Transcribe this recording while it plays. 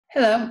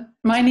Hello,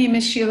 my name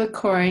is Sheila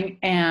Coring,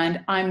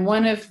 and I'm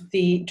one of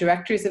the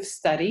directors of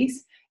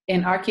studies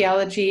in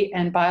archaeology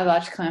and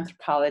biological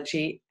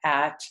anthropology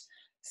at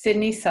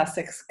Sidney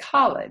Sussex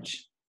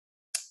College.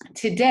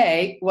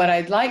 Today, what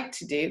I'd like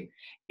to do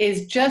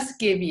is just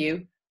give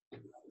you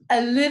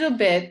a little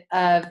bit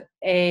of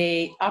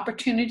an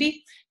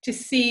opportunity to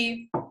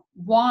see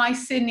why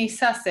Sidney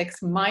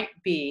Sussex might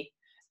be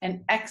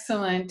an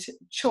excellent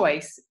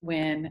choice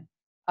when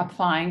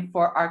applying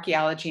for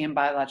archaeology and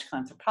biological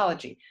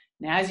anthropology.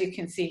 Now, as you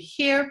can see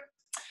here,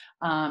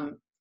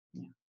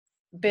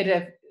 bit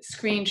of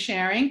screen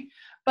sharing,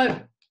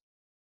 but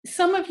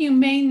some of you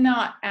may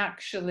not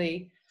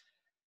actually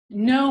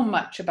know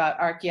much about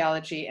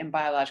archaeology and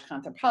biological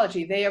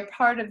anthropology. They are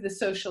part of the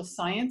social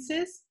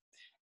sciences,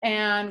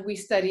 and we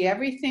study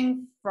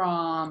everything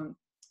from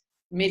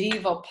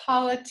medieval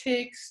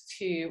politics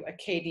to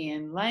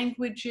Akkadian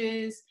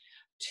languages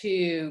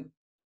to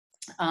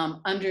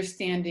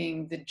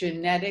understanding the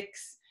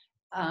genetics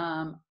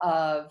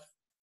of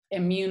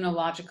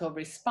immunological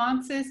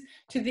responses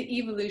to the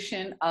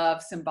evolution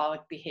of symbolic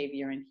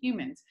behavior in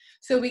humans.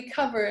 So we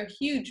cover a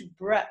huge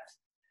breadth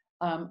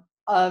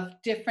of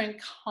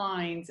different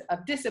kinds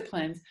of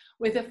disciplines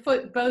with a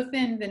foot both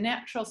in the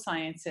natural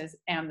sciences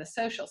and the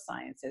social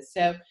sciences.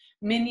 So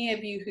many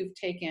of you who've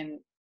taken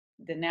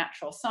the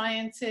natural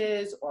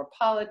sciences or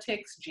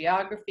politics,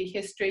 geography,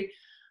 history,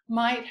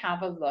 might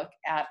have a look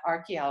at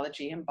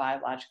archaeology and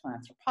biological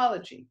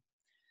anthropology.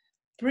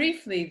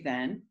 Briefly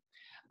then,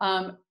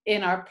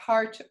 in our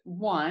part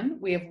one,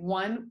 we have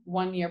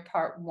one-year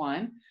part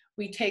one.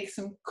 We take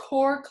some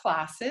core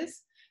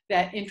classes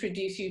that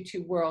introduce you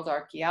to world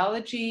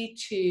archaeology,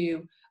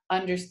 to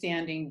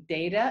understanding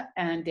data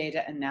and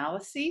data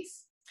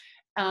analyses,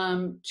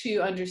 to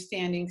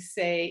understanding,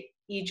 say,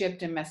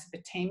 Egypt and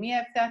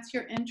Mesopotamia, if that's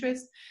your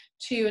interest,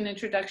 to an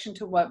introduction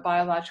to what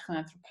biological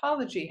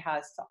anthropology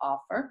has to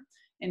offer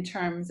in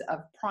terms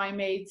of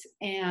primates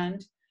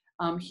and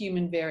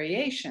human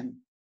variation.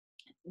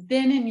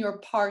 Then in your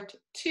part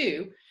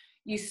two,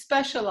 you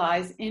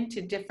specialize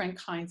into different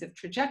kinds of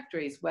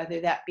trajectories,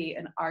 whether that be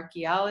an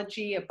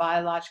archaeology, a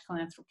biological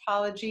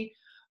anthropology,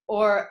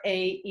 or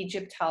a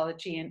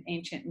Egyptology and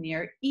ancient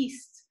Near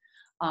East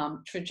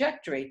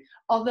trajectory,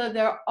 although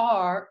there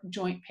are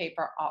joint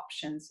paper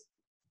options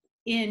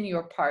in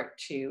your part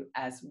two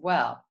as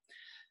well.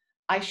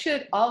 I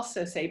should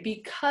also say,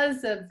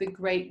 because of the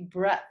great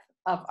breadth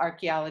of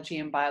archaeology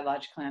and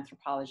biological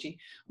anthropology,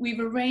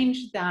 we've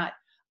arranged that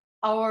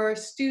our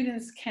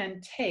students can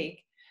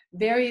take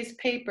various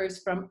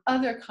papers from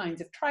other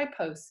kinds of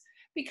triposts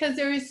because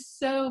there is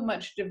so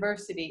much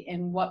diversity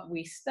in what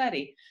we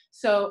study.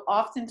 So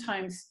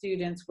oftentimes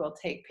students will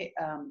take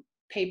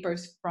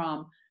papers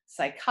from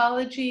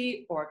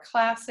psychology or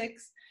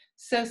classics,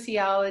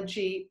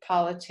 sociology,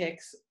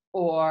 politics,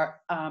 or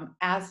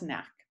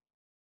ASNAC.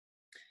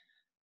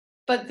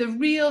 But the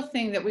real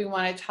thing that we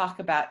want to talk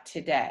about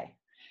today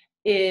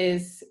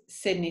is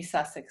Sidney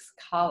Sussex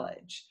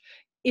College.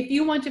 If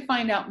you want to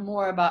find out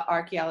more about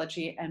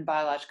archaeology and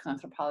biological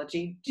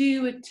anthropology,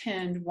 do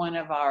attend one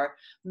of our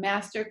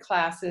master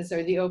classes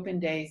or the open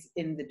days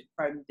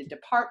from the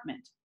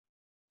department.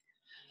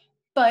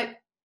 But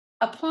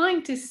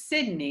applying to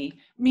Sidney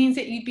means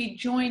that you'd be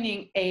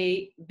joining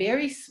a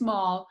very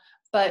small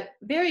but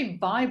very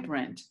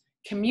vibrant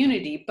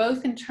community,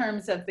 both in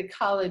terms of the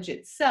college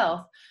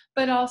itself,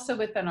 but also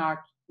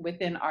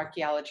within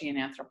archaeology and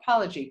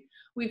anthropology.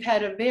 We've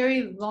had a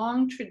very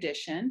long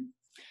tradition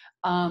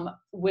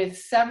with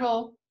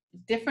several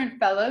different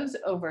fellows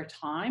over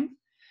time,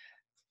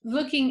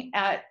 looking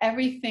at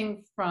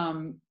everything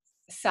from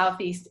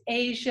Southeast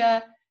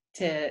Asia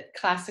to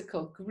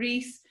classical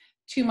Greece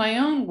to my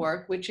own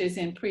work, which is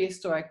in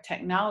prehistoric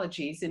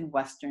technologies in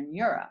Western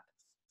Europe.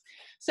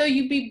 So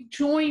you'd be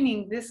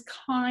joining this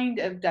kind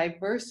of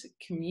diverse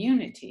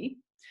community,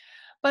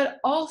 but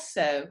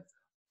also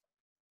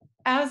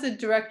as a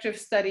director of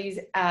studies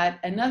at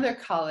another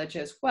college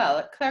as well,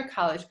 at Clare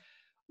College,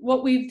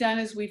 what we've done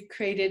is we've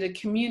created a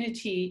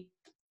community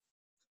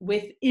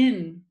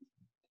within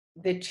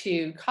the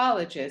two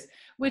colleges,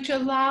 which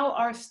allow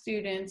our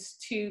students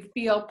to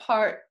feel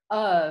part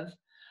of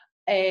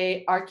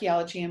an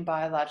archaeology and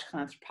biological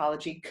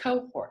anthropology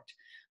cohort.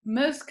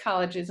 Most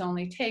colleges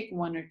only take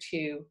one or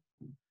two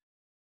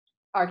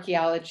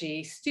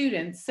archaeology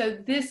students, so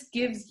this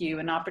gives you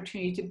an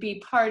opportunity to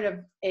be part of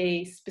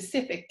a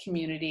specific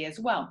community as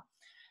well.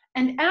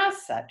 And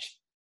as such,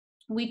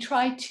 we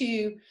try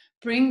to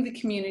bring the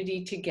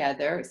community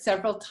together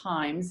several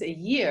times a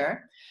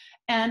year,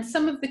 and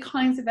some of the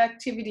kinds of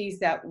activities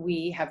that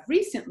we have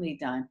recently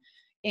done,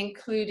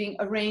 including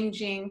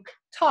arranging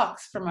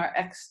talks from our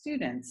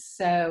ex-students.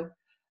 So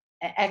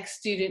an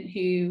ex-student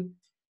who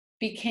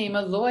became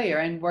a lawyer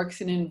and works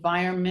in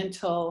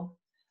environmental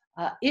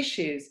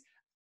issues,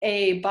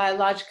 a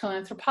biological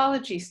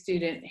anthropology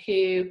student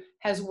who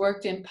has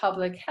worked in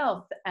public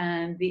health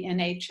and the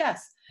NHS,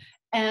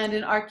 and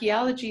an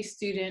archaeology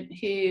student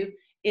who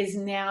is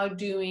now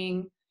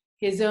doing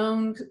his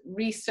own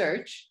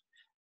research,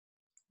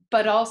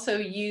 but also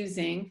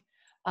using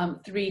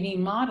 3D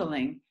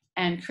modeling,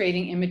 and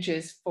creating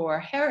images for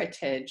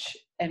heritage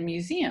and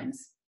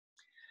museums.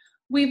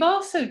 We've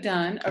also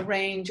done a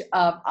range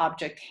of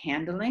object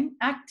handling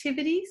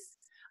activities,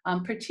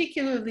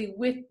 particularly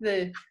with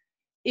the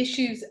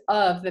issues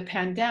of the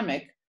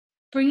pandemic.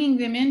 Bringing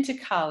them into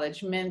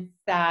college meant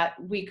that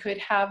we could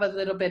have a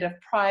little bit of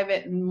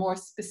private and more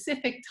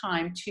specific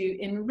time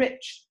to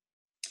enrich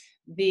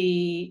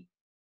the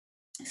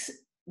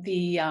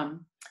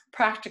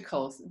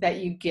practicals that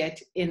you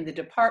get in the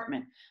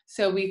department.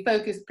 So we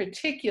focused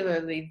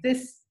particularly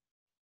this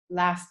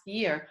last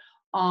year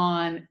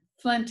on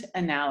flint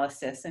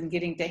analysis and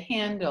getting to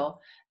handle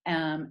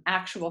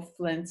actual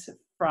flints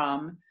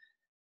from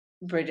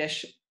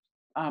British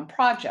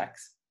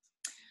projects.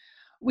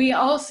 We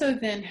also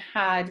then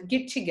had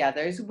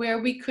get-togethers where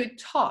we could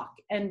talk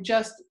and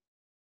just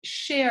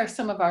share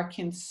some of our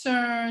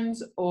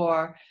concerns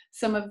or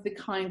some of the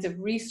kinds of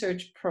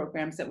research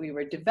programs that we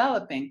were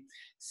developing.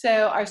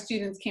 So our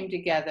students came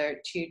together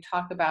to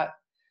talk about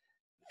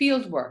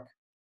field work,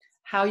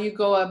 how you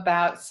go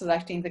about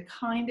selecting the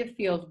kind of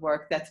field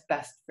work that's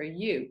best for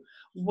you,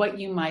 what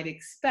you might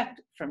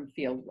expect from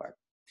field work.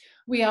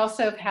 We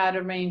also have had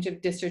a range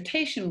of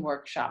dissertation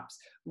workshops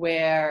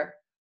where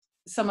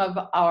some of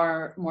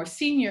our more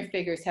senior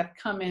figures have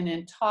come in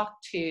and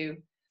talked to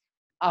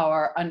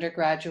our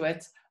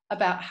undergraduates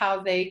about how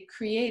they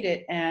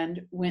created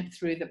and went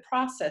through the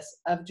process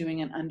of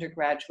doing an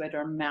undergraduate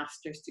or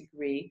master's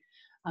degree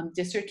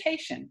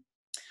dissertation.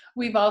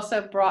 We've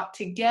also brought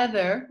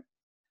together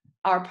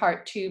our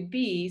Part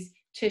 2Bs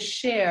to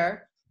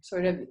share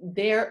sort of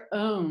their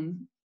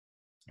own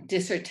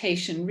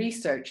dissertation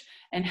research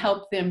and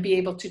help them be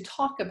able to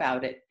talk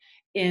about it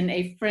in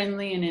a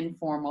friendly and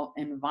informal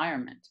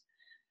environment.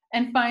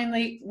 And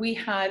finally, we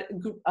had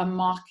a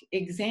mock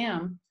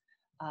exam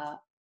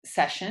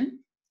session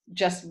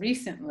just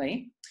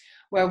recently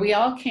where we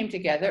all came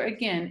together,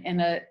 again,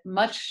 in a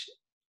much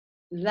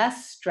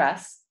less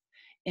stressed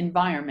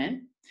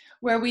environment,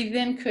 where we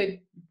then could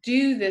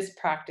do this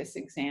practice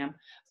exam,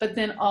 but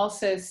then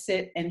also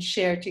sit and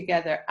share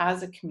together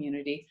as a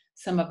community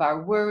some of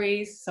our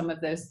worries, some of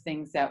those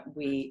things that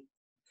we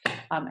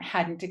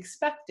hadn't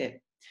expected.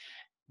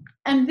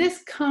 And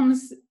this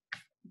comes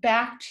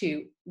back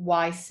to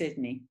why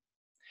Sidney.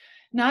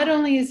 Not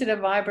only is it a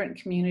vibrant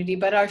community,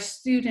 but our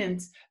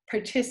students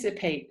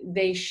participate,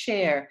 they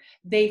share,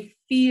 they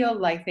feel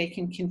like they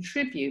can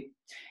contribute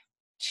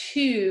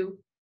to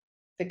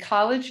the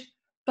college,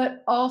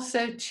 but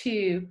also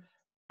to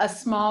a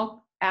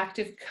small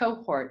active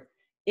cohort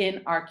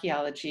in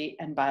archaeology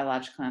and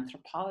biological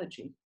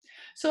anthropology.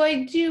 So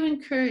I do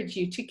encourage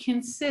you to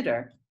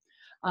consider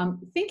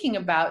thinking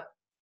about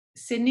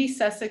Sidney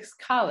Sussex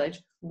College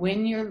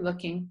when you're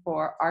looking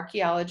for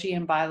archaeology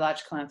and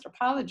biological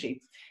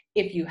anthropology.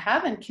 If you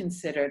haven't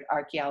considered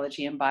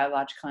archaeology and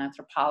biological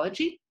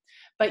anthropology,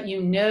 but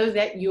you know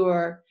that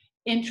your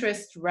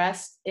interests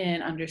rest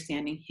in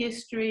understanding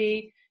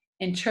history,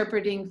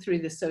 interpreting through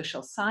the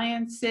social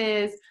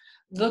sciences,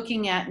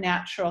 looking at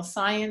natural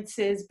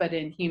sciences, but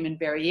in human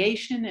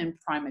variation and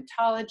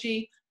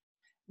primatology,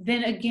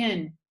 then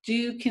again,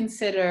 do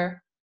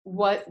consider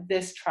what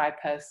this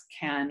TriPost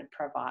can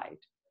provide.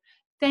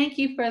 Thank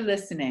you for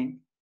listening.